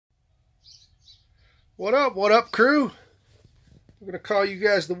What up, crew? I'm going to call you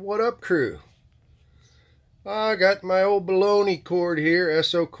guys the What Up crew. I got my old baloney cord here,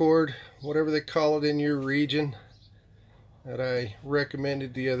 SO cord, whatever they call it in your region, that I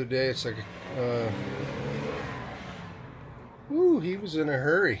recommended the other day. It's like a, he was in a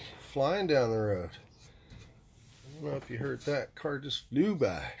hurry, flying down the road. I don't know if you heard that, car just flew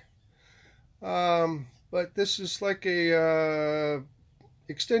by. But this is like a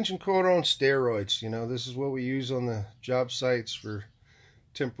extension cord on steroids. You know, this is what we use on the job sites for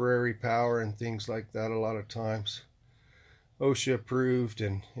temporary power and things like that a lot of times. OSHA approved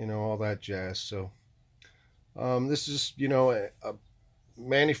and, you know, all that jazz. So this is, you know, a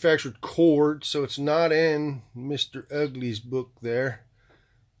manufactured cord, so it's not in Mr. Ugly's book there.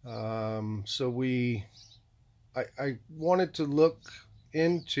 So I wanted to look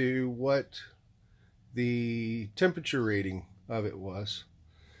into what the temperature rating of it was.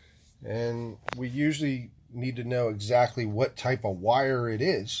 And we usually need to know exactly what type of wire it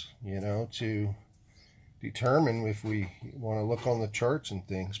is, you know, to determine if we want to look on the charts and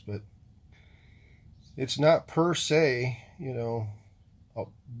things. But it's not per se, you know, a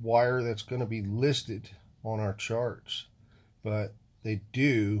wire that's going to be listed on our charts. But they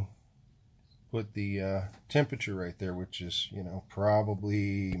do put the temperature right there, which is, you know,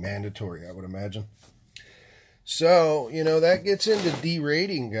 probably mandatory, I would imagine. So, you know, that gets into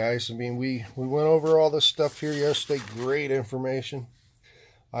derating, guys. I mean, we went over all this stuff here yesterday. Great information.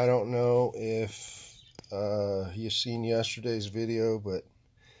 I don't know if you've seen yesterday's video, but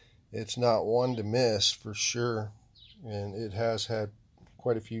it's not one to miss for sure. And it has had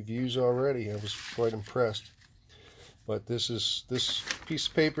quite a few views already. I was quite impressed. But this piece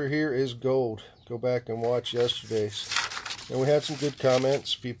of paper here is gold. Go back and watch yesterday's. And we had some good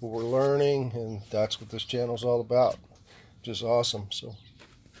comments. People were learning, and that's what this channel is all about. Just awesome. So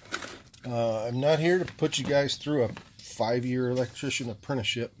I'm not here to put you guys through a 5-year electrician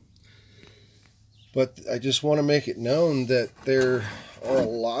apprenticeship, but I just want to make it known that there are a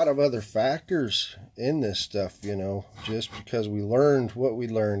lot of other factors in this stuff. You know, just because we learned what we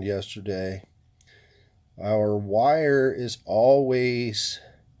learned yesterday, our wire is always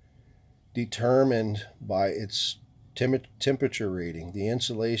determined by its temperature rating. The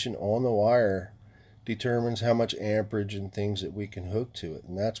insulation on the wire determines how much amperage and things that we can hook to it,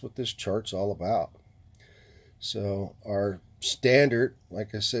 and that's what this chart's all about. So our standard,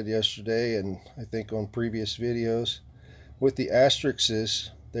 like I said yesterday, and I think on previous videos, with the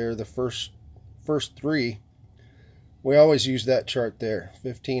asterisks, they're the first three. We always use that chart there.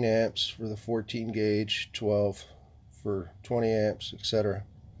 15 amps for the 14 gauge, 12 for 20 amps, etc.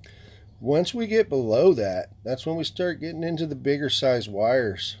 Once we get below that, that's when we start getting into the bigger size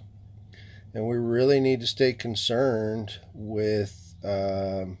wires. And we really need to stay concerned with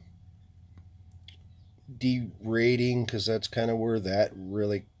derating, because that's kind of where that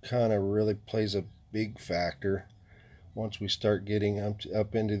really plays a big factor. Once we start getting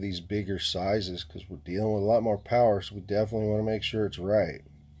up into these bigger sizes, because we're dealing with a lot more power, so we definitely want to make sure it's right.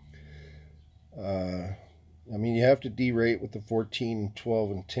 I mean, you have to derate with the 14,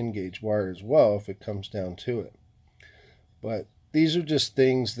 12, and 10 gauge wire as well if it comes down to it. But these are just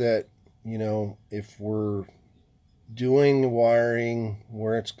things that, you know, if we're doing the wiring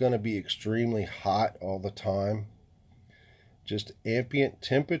where it's going to be extremely hot all the time, just ambient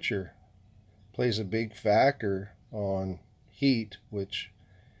temperature plays a big factor on heat, which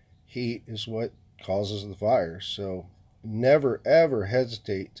heat is what causes the fire. So never ever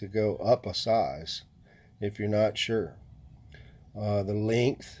hesitate to go up a size if you're not sure. The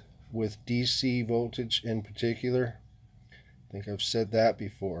length with DC voltage in particular, I think I've said that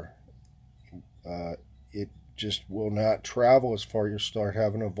before, it just will not travel as far. You'll start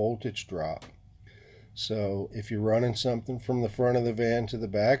having a voltage drop. So if you're running something from the front of the van to the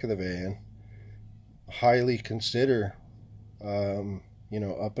back of the van, highly consider you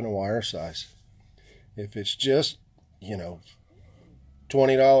know, upping a wire size. If it's just, you know,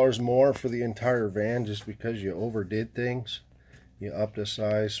 $20 more for the entire van just because you overdid things, you upped a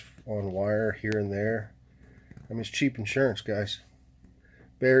size on wire here and there, I mean, it's cheap insurance, guys.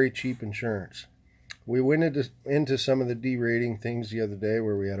 Very cheap insurance. We went into some of the derating things the other day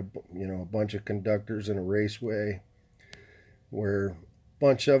where we had a bunch of conductors in a raceway, where a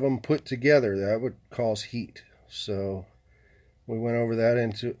bunch of them put together, that would cause heat. So we went over that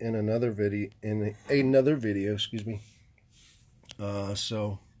in another video, excuse me.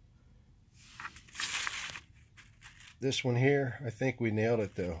 So this one here, I think we nailed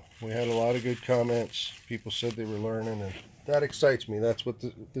it though. We had a lot of good comments. People said they were learning, and that excites me. That's what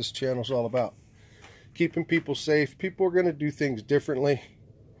this channel's all about. Keeping people safe. People are going to do things differently.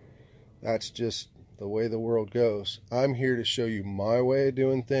 That's just the way the world goes. I'm here to show you my way of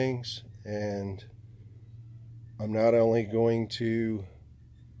doing things, and I'm not only going to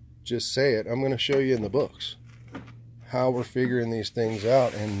just say it, I'm going to show you in the books how we're figuring these things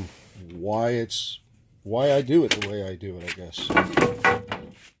out and why I do it the way I do it, I guess.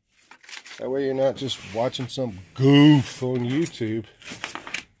 That way you're not just watching some goof on YouTube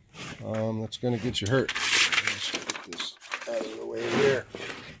that's going to get you hurt. Let's get this out of the way here.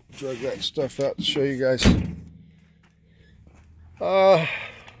 Drug that stuff out to show you guys. I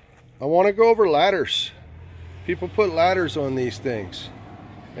want to go over ladders. People put ladders on these things.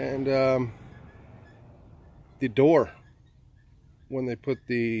 And the door, when they put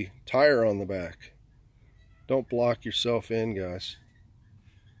the tire on the back. Don't block yourself in, guys.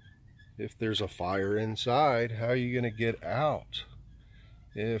 If there's a fire inside, how are you going to get out?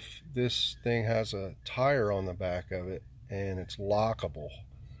 If this thing has a tire on the back of it and it's lockable,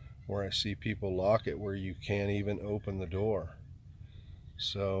 where I see people lock it where you can't even open the door.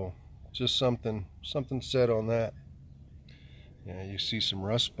 So just something said on that. Yeah, you see some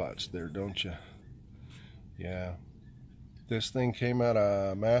rust spots there, don't you? Yeah. This thing came out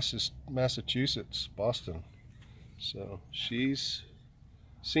of Massachusetts, Boston. So she's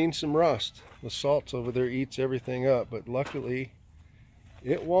seen some rust. The salt over there eats everything up, but luckily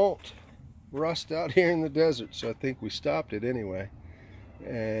it won't rust out here in the desert. So I think we stopped it anyway.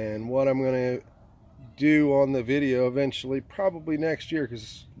 And what I'm going to do on the video eventually, probably next year,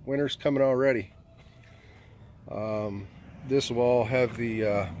 because winter's coming already, this will all have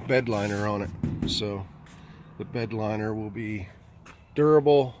the bed liner on it. So the bed liner will be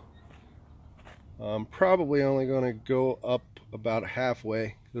durable. I'm probably only going to go up about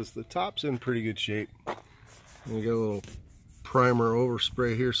halfway because the top's in pretty good shape. And we got a little primer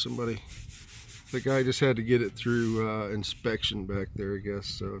overspray here. The guy just had to get it through inspection back there, I guess.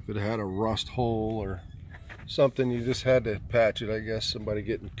 So if it had a rust hole or something, you just had to patch it, I guess. Somebody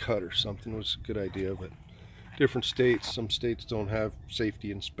getting cut or something was a good idea. But different states, some states don't have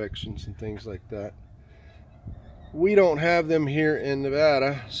safety inspections and things like that. We don't have them here in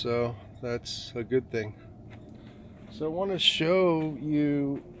Nevada, so that's a good thing. So I want to show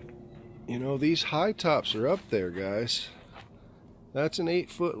you, these high tops are up there, guys. That's an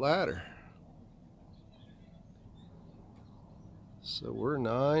 8-foot ladder. So we're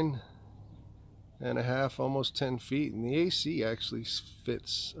 9.5, almost 10 feet, and the AC actually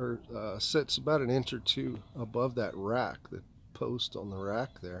fits or sits about an inch or two above that rack, the post on the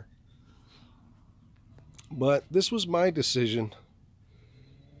rack there. But this was my decision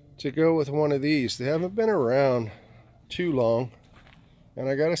to go with one of these. They haven't been around too long, and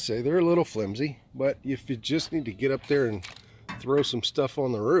I gotta say they're a little flimsy, but if you just need to get up there and throw some stuff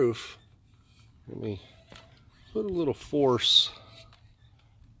on the roof, let me put a little force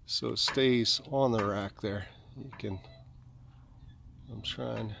so it stays on the rack there. I'm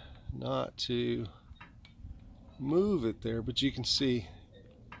trying not to move it there, but you can see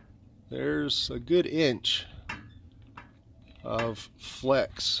there's a good inch of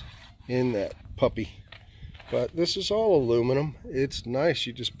flex in that puppy. But this is all aluminum. It's nice.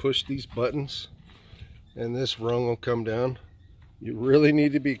 You just push these buttons and this rung will come down. You really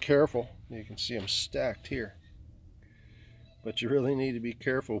need to be careful. You can see them stacked here. But you really need to be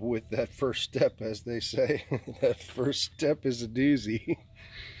careful with that first step, as they say. That first step is a doozy.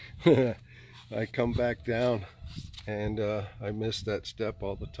 I come back down and I miss that step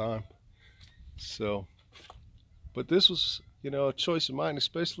all the time. So, but this was, a choice of mine,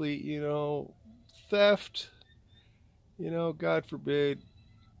 especially, theft, God forbid,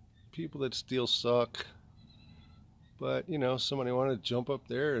 people that steal suck. But, somebody wanted to jump up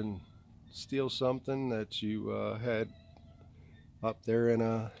there and steal something that you had up there in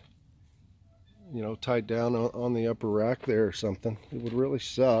a, tied down on the upper rack there or something. It would really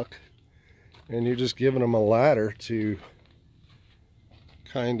suck. And you're just giving them a ladder to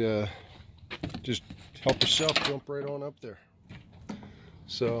kind of just help yourself jump right on up there.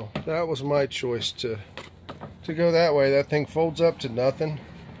 So that was my choice to go that way. That thing folds up to nothing,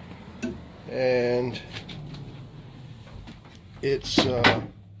 and it's a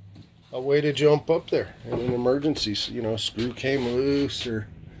way to jump up there in an emergency. Screw came loose or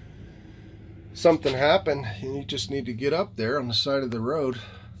something happened and you just need to get up there on the side of the road,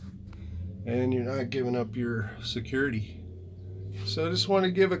 and you're not giving up your security. So I just want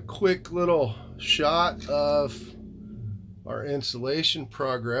to give a quick little shot of our insulation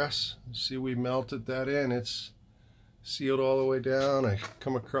progress. See, we melted that in. It's sealed all the way down. I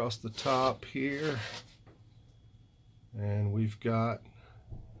come across the top here, and we've got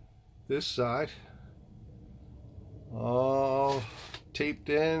this side all taped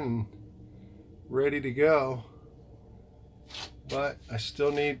in, and ready to go, but I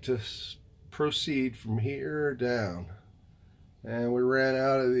still need to proceed from here down. And we ran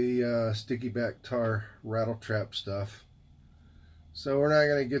out of the sticky back tar rattle trap stuff, so we're not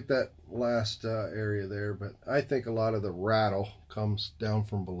going to get that last area there, but I think a lot of the rattle comes down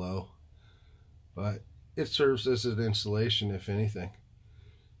from below, but it serves as an insulation if anything.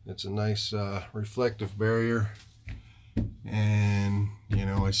 It's a nice reflective barrier. And you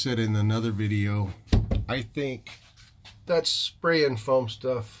know, I said in another video, I think that spray and foam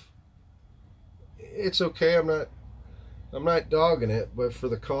stuff, it's okay. I'm not dogging it, but for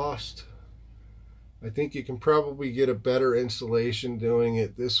the cost, I think you can probably get a better insulation doing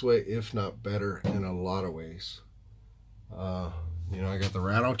it this way, if not better in a lot of ways. You know, I got the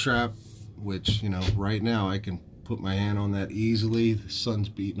rattle trap, which, you know, right now I can put my hand on that easily. The sun's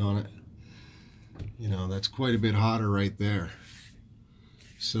beating on it. You know, that's quite a bit hotter right there.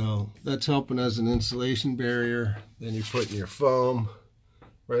 So that's helping as an insulation barrier. Then you're putting your foam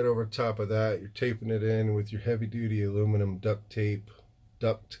right over top of that. You're taping it in with your heavy duty aluminum ducting tape,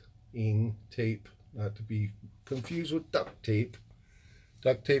 not to be confused with duct tape.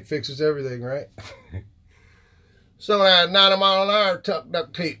 Duct tape fixes everything, right? So that 90 mile an hour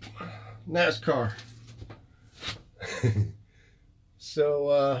duct tape, NASCAR.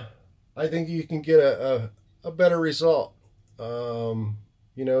 So I think you can get a better result.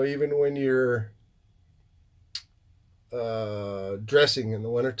 You know, even when you're dressing in the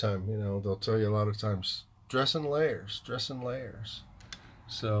wintertime, you know, they'll tell you a lot of times, dress in layers, dress in layers.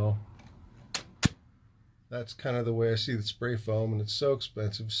 So that's kind of the way I see the spray foam, and it's so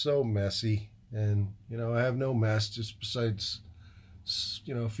expensive, so messy. And, you know, I have no mess, just besides,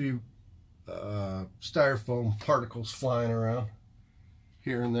 you know, a few styrofoam particles flying around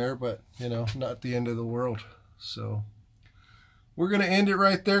here and there, but, you know, not the end of the world. So we're going to end it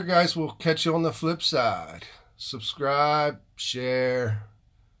right there, guys. We'll catch you on the flip side. Subscribe, share,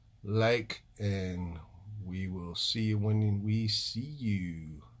 like, and we will see you when we see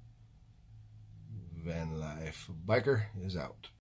you. Vanlife Biker is out.